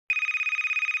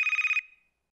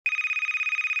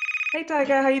Hey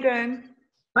Tiger, how you doing?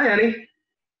 Hi, Annie.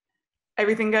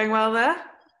 Everything going well there?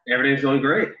 Everything's going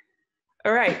great.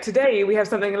 All right, today we have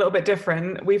something a little bit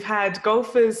different. We've had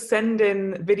golfers send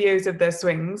in videos of their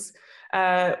swings.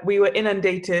 We were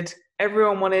inundated.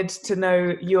 Everyone wanted to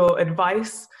know your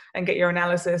advice and get your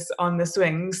analysis on the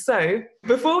swings. So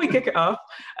before we kick it off,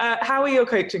 how are your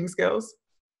coaching skills?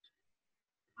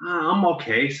 I'm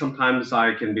okay. Sometimes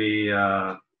I can be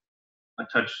a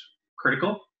touch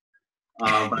critical,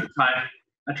 but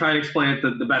I try to explain it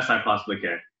the best I possibly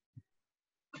can.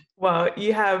 Well,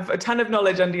 you have a ton of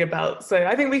knowledge under your belt, so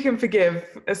I think we can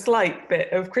forgive a slight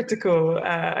bit of critical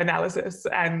analysis,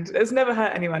 and it's never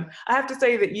hurt anyone. I have to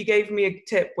say that you gave me a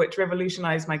tip which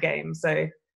revolutionized my game. So,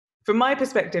 from my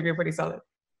perspective, you're pretty solid.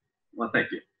 Well,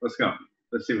 thank you. Let's go.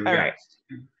 Let's see what we All got. right.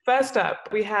 First up,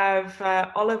 we have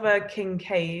Oliver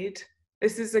Kincaid.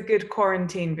 This is a good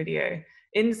quarantine video.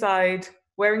 Inside,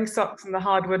 wearing socks on the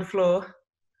hardwood floor.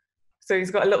 So he's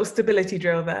got a little stability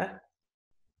drill there.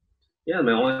 Yeah,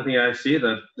 the only thing I see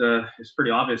that is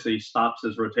pretty obvious. He stops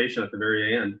his rotation at the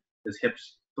very end. His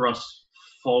hips thrust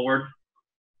forward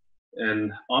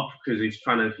and up because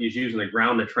he's using the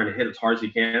ground to trying to hit as hard as he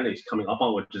can. He's coming up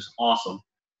on, which is awesome.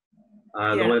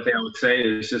 The Yeah. only thing I would say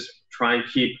is just try and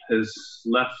keep his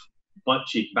left butt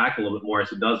cheek back a little bit more as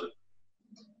he does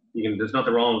it. There's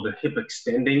nothing wrong with the hip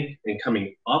extending and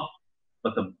coming up,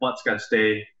 but the butt's got to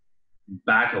stay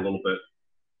back a little bit.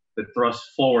 The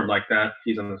thrust forward like that,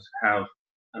 he's going to have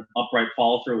an upright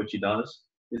follow through, which he does.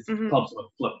 His club's going to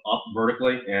flip up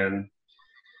vertically, and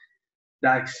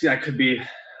that could be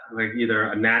like either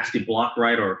a nasty block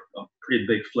right or a pretty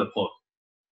big flip hook.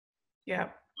 Yeah.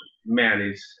 Man,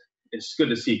 it's good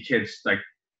to see kids like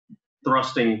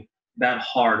thrusting that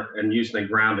hard and using the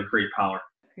ground to create power.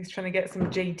 He's trying to get some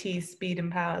JT speed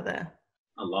and power there.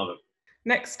 I love it.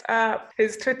 Next up,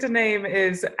 his Twitter name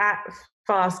is at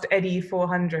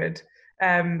FastEddie400.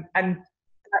 And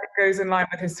that goes in line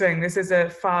with his swing. This is a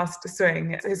fast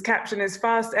swing. His caption is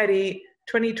Fast Eddie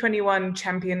 2021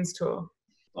 Champions Tour.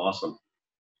 Awesome.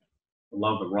 I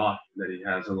love the rock that he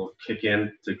has, a little kick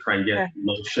in to try and get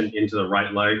motion into the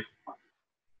right leg.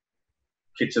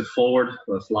 Kicks it forward,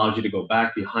 this allows you to go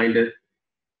back behind it.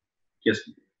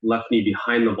 Just left knee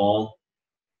behind the ball.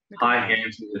 High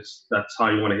hands, that's how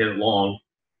you want to hit it long.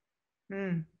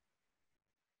 Then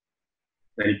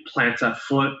he plants that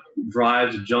foot,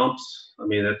 drives, jumps. I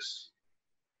mean, it's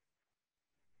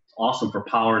awesome for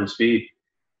power and speed.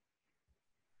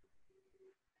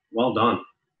 Well done.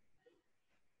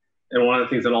 And one of the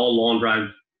things that all long drive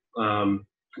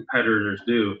competitors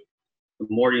do, the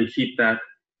more you can keep that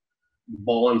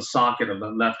ball and socket of the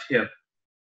left hip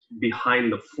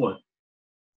behind the foot,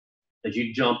 as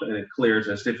you jump and it clears,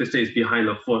 and if it stays behind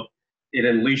the foot, it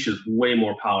unleashes way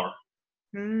more power.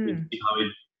 You see how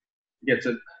he gets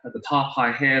it at the top,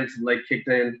 high hands, leg kicked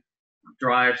in,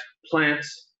 drives,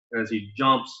 plants, and as he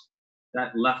jumps,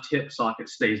 that left hip socket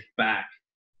stays back.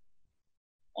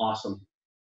 Awesome.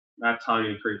 That's how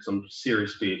you create some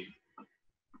serious speed.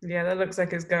 Yeah, that looks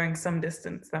like it's going some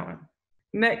distance, that one.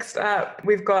 Next up,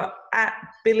 we've got at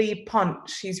Billy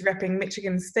Ponch. He's repping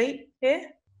Michigan State here.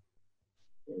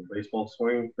 Baseball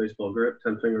swing, baseball grip,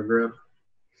 10-finger grip.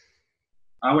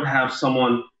 I would have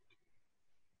someone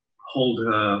hold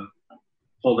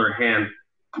their hand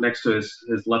next to his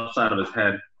left side of his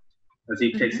head as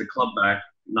he takes the club back.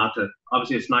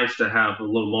 Obviously it's nice to have a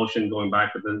little motion going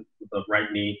back with the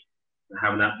right knee and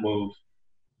having that move,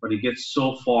 but he gets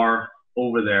so far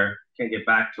over there, can't get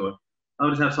back to it. I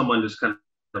would just have someone just kind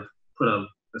of put a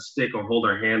stick or hold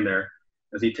their hand there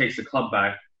as he takes the club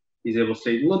back. He's able to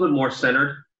stay a little bit more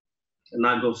centered and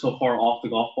not go so far off the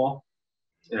golf ball.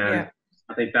 And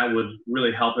I think that would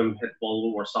really help him hit the ball a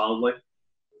little more solidly.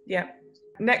 Yeah.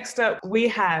 Next up, we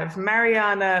have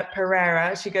Mariana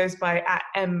Pereira. She goes by at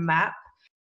mmap.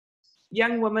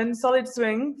 Young woman, solid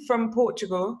swing from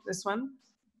Portugal, this one.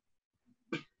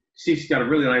 See, she's got a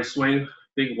really nice swing,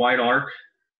 big wide arc,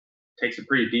 takes it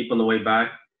pretty deep on the way back.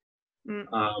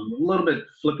 A little bit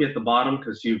flippy at the bottom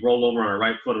because she rolled over on her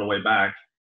right foot on the way back.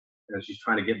 And she's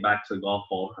trying to get back to the golf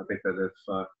ball. I think that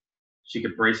if she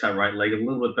could brace that right leg a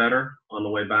little bit better on the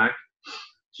way back,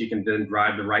 she can then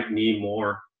drive the right knee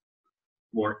more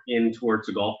in towards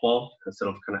the golf ball instead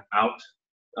of kind of out,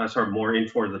 more in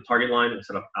towards the target line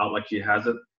instead of out like she has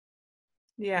it.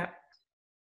 Yeah.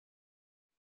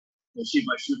 And she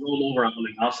rolled over on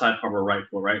the outside part of her right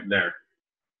foot right there.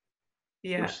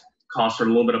 Yeah. Which costs her a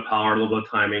little bit of power, a little bit of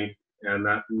timing, and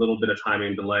that little bit of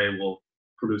timing delay will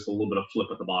produce a little bit of flip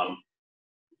at the bottom.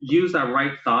 Use that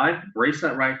right thigh, brace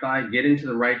that right thigh, get into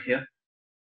the right hip,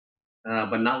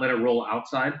 but not let it roll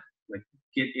outside. Like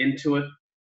get into it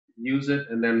use it,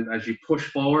 and then as you push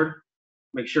forward,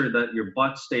 make sure that your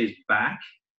butt stays back,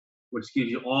 which gives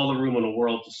you all the room in the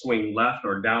world to swing left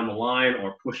or down the line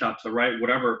or push out to the right,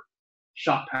 whatever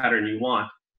shot pattern you want.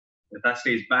 If that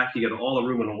stays back, you get all the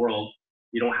room in the world.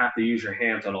 You don't have to use your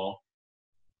hands at all.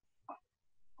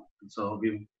 And so it'll be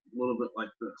a little bit like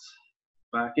this.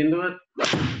 Back into it.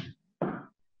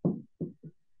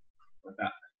 Like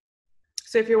that.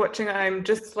 So if you're watching at home,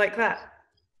 just like that.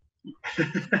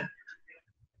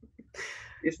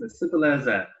 It's as simple as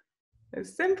that.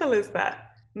 As simple as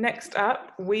that. Next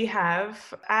up, we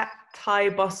have at Thai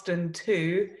Boston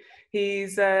 2.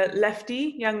 He's a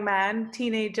lefty, young man,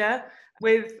 teenager,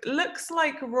 with looks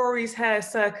like Rory's hair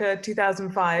circa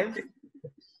 2005.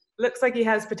 Looks like he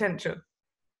has potential.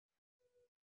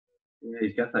 Yeah,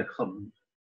 he's got that club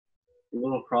a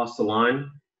little across the line.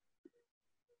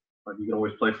 But you can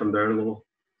always play from there a little.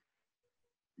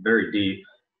 Very deep.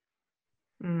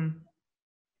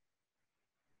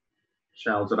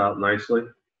 Shallows it out nicely.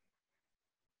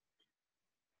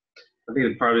 I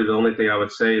think probably the only thing I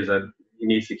would say is that he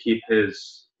needs to keep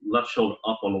his left shoulder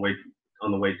up on the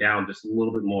way down just a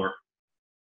little bit more.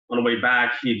 On the way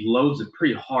back, he loads it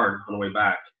pretty hard on the way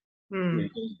back. He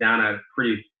goes down at it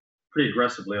pretty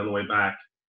aggressively on the way back.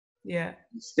 Yeah.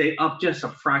 Stay up just a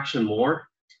fraction more.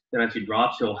 Then as he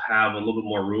drops, he'll have a little bit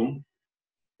more room.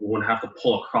 You won't have to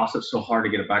pull across it so hard to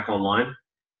get it back online.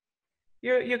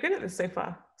 You're good at this so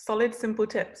far. Solid, simple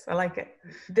tips. I like it.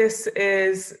 This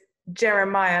is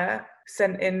Jeremiah,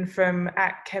 sent in from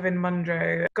at Kevin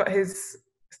Mundro. Got his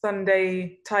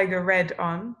Sunday Tiger Red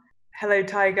on. Hello,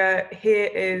 Tiger. Here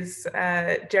is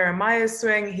Jeremiah's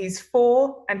swing. He's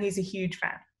 4 and he's a huge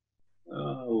fan.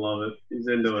 Oh, I love it. He's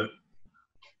into it.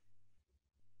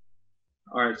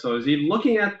 All right, so is he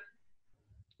looking at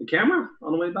the camera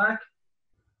on the way back?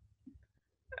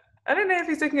 I don't know if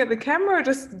he's looking at the camera or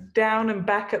just down and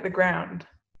back at the ground.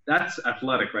 That's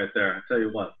athletic right there. I tell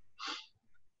you what.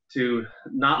 To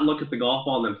not look at the golf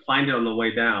ball and then find it on the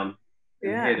way down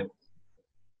and hit it.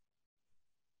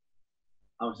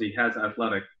 Obviously, he has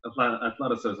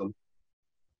athleticism.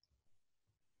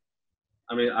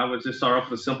 I mean, I would just start off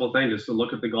with a simple thing, just to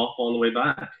look at the golf ball on the way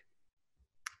back.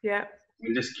 Yeah.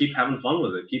 And just keep having fun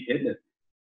with it. Keep hitting it.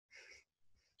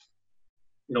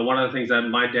 You know, one of the things that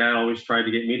my dad always tried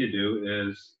to get me to do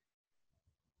is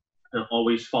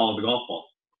always follow the golf ball.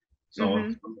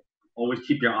 So always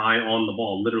keep your eye on the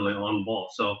ball, literally on the ball.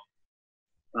 So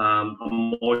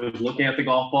I'm always looking at the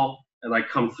golf ball. As I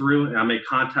come through and I make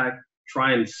contact,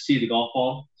 try and see the golf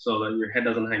ball so that your head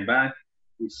doesn't hang back.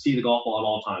 You see the golf ball at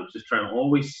all times. Just try to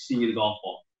always see the golf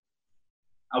ball.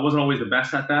 I wasn't always the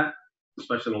best at that,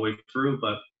 especially on the way through,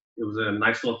 but it was a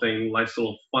nice little thing, nice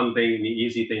little fun thing, and the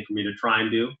easy thing for me to try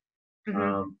and do, you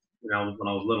know, when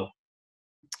I was little.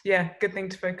 Yeah, good thing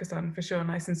to focus on for sure.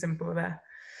 Nice and simple there.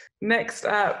 Next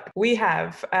up, we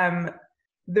have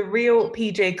the real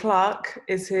PJ Clark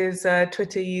is his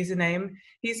Twitter username.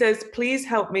 He says, "Please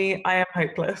help me. I am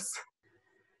hopeless."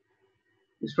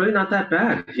 It's really not that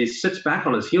bad. He sits back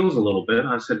on his heels a little bit.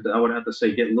 I would have to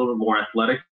say get a little bit more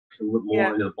athletic, a little bit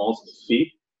more into the balls of his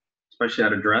feet, especially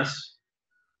at address.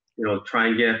 You know, try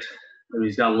and get, I mean,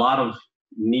 he's got a lot of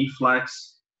knee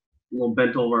flex, a little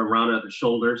bent over around at the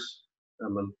shoulders,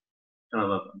 kind of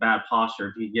a bad posture.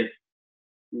 If you get a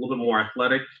little bit more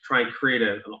athletic, try and create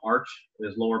an arch in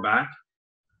his lower back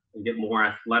and get more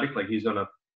athletic, like he's going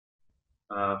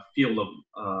to field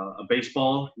a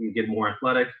baseball. You get more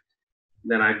athletic.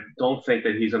 Then I don't think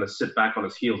that he's going to sit back on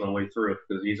his heels on the way through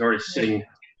because he's already sitting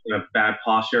in a bad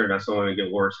posture, and that's only going to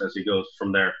get worse as he goes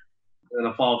from there. And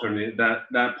the follow through,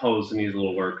 that pose needs a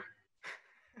little work.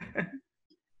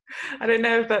 I don't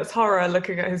know if that's horror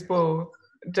looking at his ball,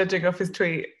 judging off his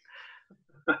tweet.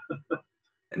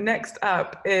 Next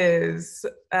up is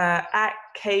at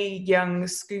K Young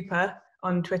Scooper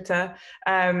on Twitter.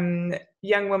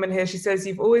 Young woman here, she says,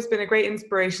 "You've always been a great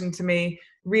inspiration to me.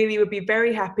 Really would be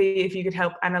very happy if you could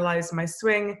help analyze my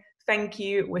swing. Thank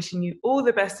you. Wishing you all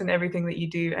the best in everything that you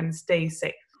do and stay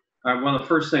safe." One of the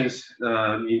first things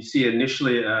you see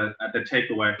initially at the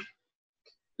takeaway,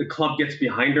 the club gets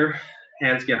behind her,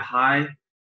 hands get high,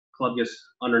 club gets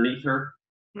underneath her.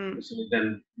 So you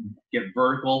then get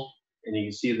vertical, and you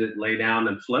can see that lay down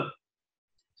and flip.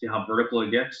 See how vertical it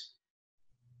gets?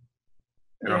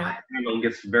 And our handle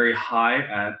gets very high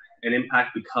at an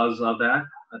impact because of that.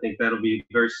 I think that'll be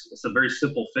it's a very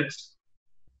simple fix.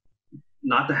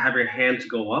 Not to have your hands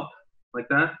go up like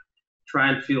that. Try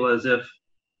and feel as if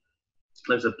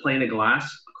there's a plane of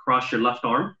glass across your left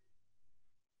arm.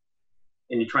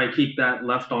 And you try and keep that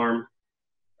left arm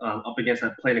up against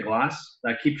that plane of glass.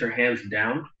 That keeps your hands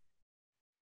down.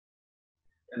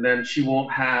 and then she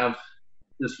won't have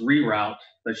this reroute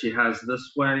that she has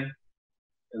this way,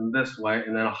 and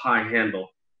then a high handle.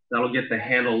 That'll get the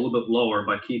handle a little bit lower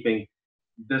by keeping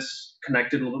this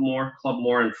connected a little bit more, club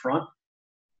more in front,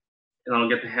 and I'll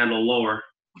get the handle lower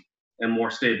and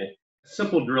more stable.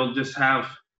 Simple drill, just go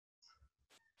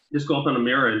up in the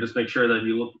mirror and just make sure that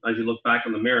as you look back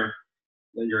in the mirror,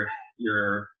 that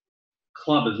your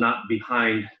club is not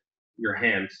behind your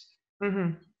hands.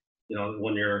 Mm-hmm. You know,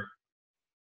 when your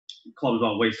club is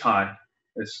about waist high,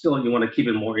 it's still, you want to keep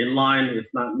it more in line, if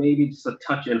not maybe just a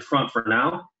touch in front for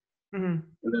now, Mm-hmm.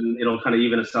 and then it'll kind of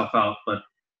even itself out. But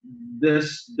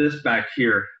this back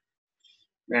here,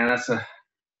 man,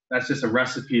 that's just a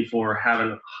recipe for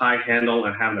having a high handle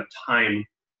and having to time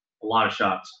a lot of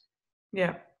shots.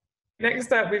 Yeah.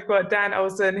 Next up, we've got Dan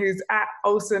Olsen, who's at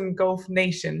Olsen Golf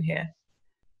Nation here.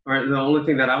 All right, the only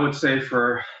thing that I would say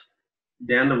for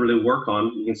Dan to really work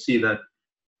on, you can see that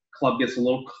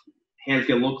hands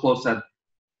get a little close at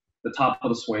the top of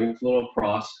the swing, a little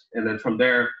across, and then from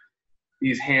there,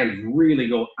 these hands really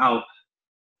go out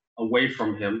away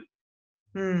from him.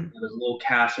 And there's a little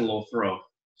cast and a little throw.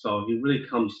 So he really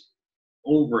comes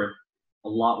over it a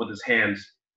lot with his hands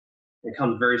and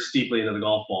comes very steeply into the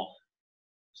golf ball.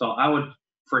 So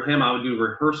for him, I would do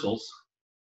rehearsals,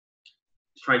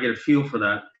 try and get a feel for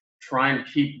that. Try and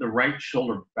keep the right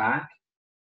shoulder back,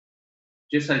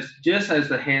 just as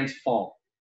the hands fall.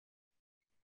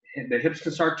 The hips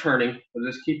can start turning, but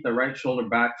just keep the right shoulder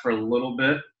back for a little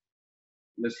bit.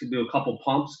 Just do a couple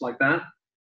pumps like that.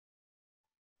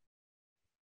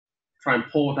 Try and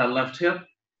pull with that left hip.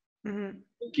 Mm-hmm.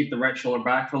 Keep the right shoulder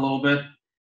back for a little bit,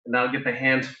 and that'll get the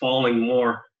hands falling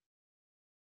more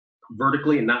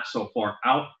vertically and not so far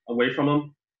out away from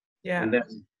them. Yeah. And then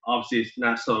obviously it's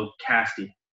not so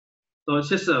casty. So it's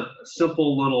just a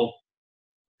simple little,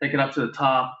 take it up to the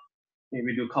top,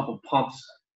 maybe do a couple pumps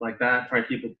like that, try to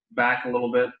keep it back a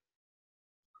little bit.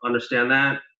 Understand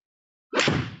that.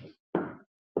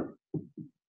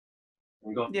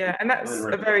 Yeah, and that's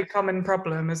a very common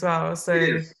problem as well.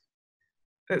 So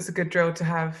that's a good drill to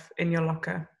have in your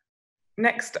locker.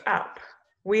 Next up,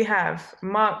 we have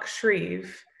Mark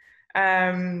Shreve.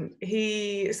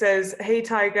 He says, hey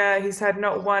Tiger, he's had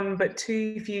not one but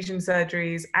 2 fusion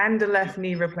surgeries and a left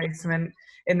knee replacement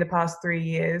in the past 3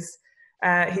 years.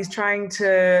 He's trying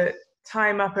to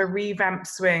time up a revamped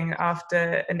swing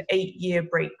after an 8-year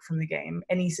break from the game.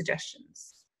 Any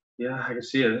suggestions? Yeah, I can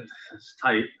see it. It's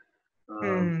tight.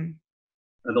 The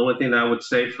only thing that I would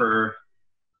say for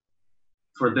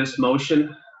this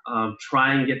motion,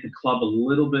 try and get the club a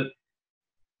little bit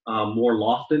more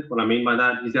lofted. What I mean by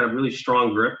that, he's got a really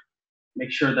strong grip. Make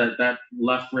sure that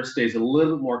left wrist stays a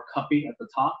little bit more cuppy at the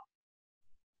top,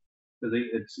 because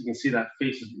you can see that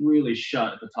face is really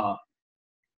shut at the top.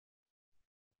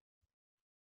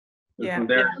 And from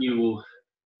there, you will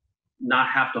not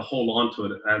have to hold on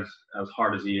to it as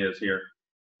hard as he is here.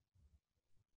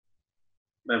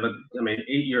 But I mean,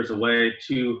 8 years away,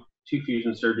 two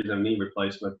fusion surgeries and a knee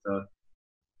replacement.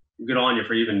 Good on you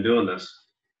for even doing this.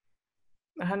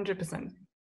 100%.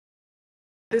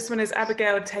 This one is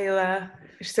Abigail Taylor.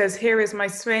 She says, here is my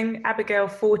swing. Abigail,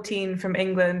 14 from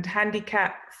England,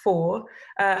 handicap 4.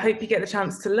 Hope you get the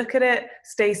chance to look at it.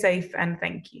 Stay safe and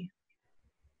thank you.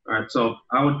 All right, so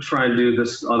I would try and do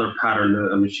this other pattern.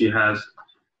 I mean,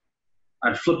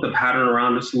 I'd flip the pattern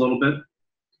around just a little bit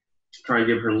to try and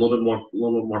give her a little bit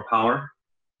more power.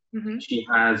 Mm-hmm. She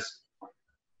has,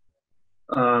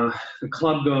 the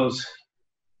club goes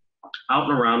out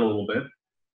and around a little bit,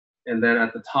 and then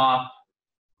at the top,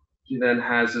 she then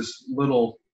has this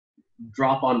little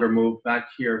drop under move back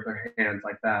here with her hands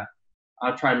like that.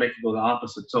 I'll try and make it go the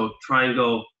opposite. So try and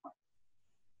go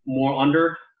more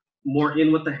under, more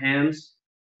in with the hands,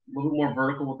 a little more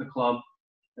vertical with the club,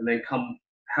 and then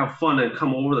have fun and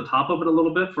come over the top of it a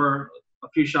little bit for a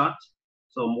few shots.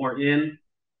 So more in,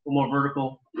 a little more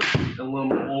vertical, and a little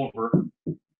more over.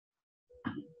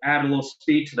 Add a little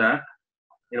speed to that,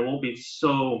 and it won't be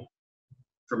so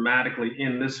dramatically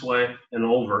in this way and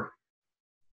over.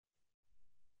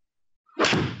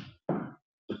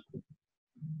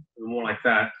 More like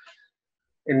that.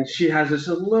 And she has just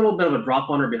a little bit of a drop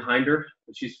under behind her,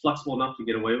 and she's flexible enough to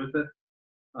get away with it.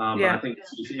 But I think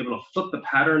she's able to flip the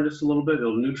pattern just a little bit.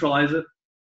 It'll neutralize it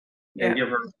and give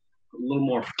her a little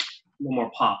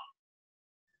more pop.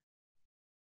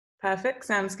 Perfect.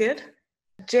 Sounds good.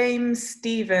 James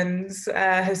Stevens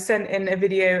has sent in a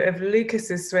video of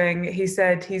Lucas's swing. He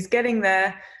said he's getting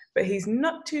there, but he's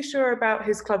not too sure about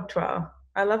his club twirl.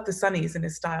 I love the sunnies in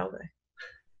his style, though.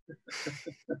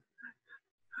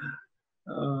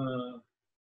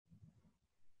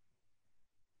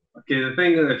 Okay, the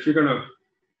thing is, if you're gonna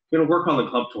work on the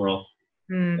club twirl.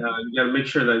 You got to make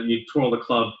sure that you twirl the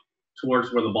club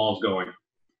towards where the ball's going,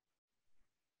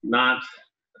 not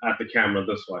at the camera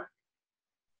this way.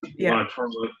 You want to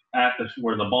twirl it at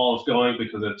where the ball is going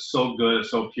because it's so good,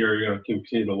 it's so pure, you're going to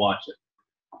continue to watch it.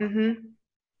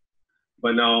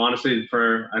 But no, honestly,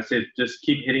 I say just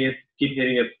keep hitting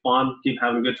it fun, keep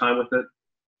having a good time with it.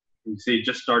 You see,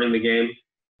 just starting the game,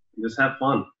 just have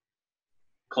fun.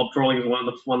 Club twirling is one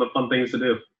of the fun things to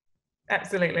do.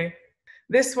 Absolutely.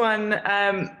 This one,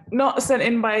 not sent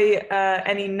in by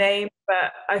any name,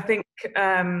 but I think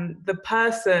the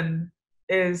person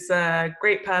is a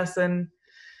great person.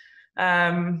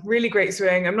 Really great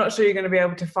swing. I'm not sure you're going to be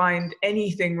able to find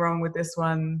anything wrong with this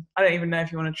one. I don't even know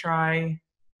if you want to try.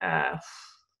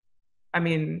 I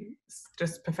mean, it's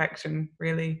just perfection,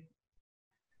 really.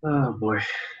 Oh boy.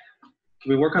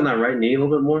 Can we work on that right knee a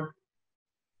little bit more?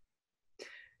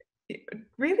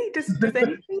 Really? Does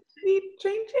anything need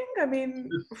changing? I mean...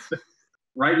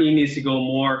 Right knee needs to go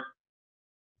more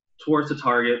towards the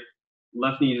target.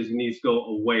 Left knee needs to go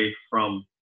away from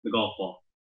the golf ball.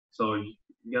 So you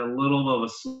got a little of a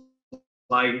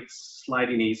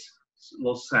sliding knees, a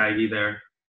little saggy there.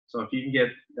 So if you can get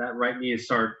that right knee to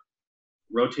start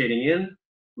rotating in,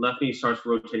 left knee starts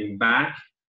rotating back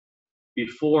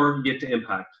before you get to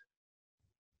impact.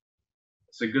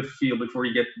 It's a good feel before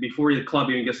the club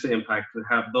even gets to impact, to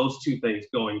have those two things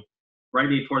going. Right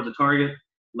knee towards the target,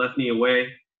 left knee away,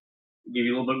 give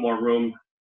you a little bit more room,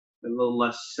 a little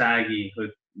less saggy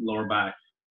with lower back.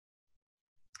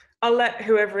 I'll let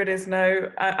whoever it is know.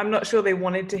 I'm not sure they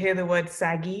wanted to hear the word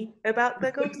saggy about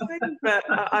their golf swing, but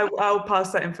I'll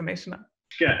pass that information on.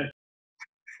 Okay.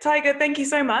 Tiger, thank you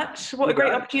so much. What a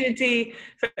great opportunity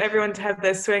for everyone to have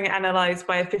their swing analysed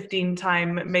by a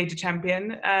 15-time major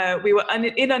champion. We were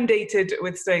inundated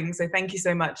with swings, so thank you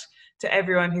so much to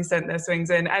everyone who sent their swings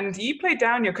in. And you played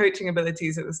down your coaching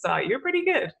abilities at the start. You're pretty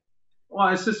good. Well,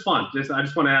 it's just fun. I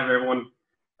just want to have everyone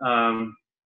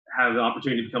have the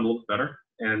opportunity to become a little bit better.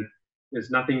 And there's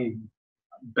nothing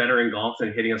better in golf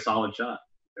than hitting a solid shot.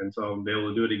 And so be able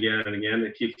to do it again and again,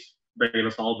 it keeps bringing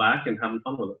us all back and having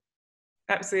fun with it.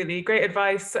 Absolutely. Great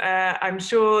advice. I'm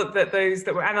sure that those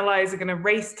that were analysed are going to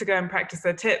race to go and practice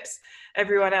their tips.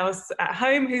 Everyone else at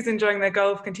home who's enjoying their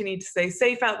golf, continue to stay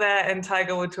safe out there, and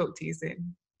Tiger will talk to you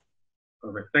soon.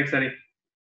 Perfect. Thanks, Eddie.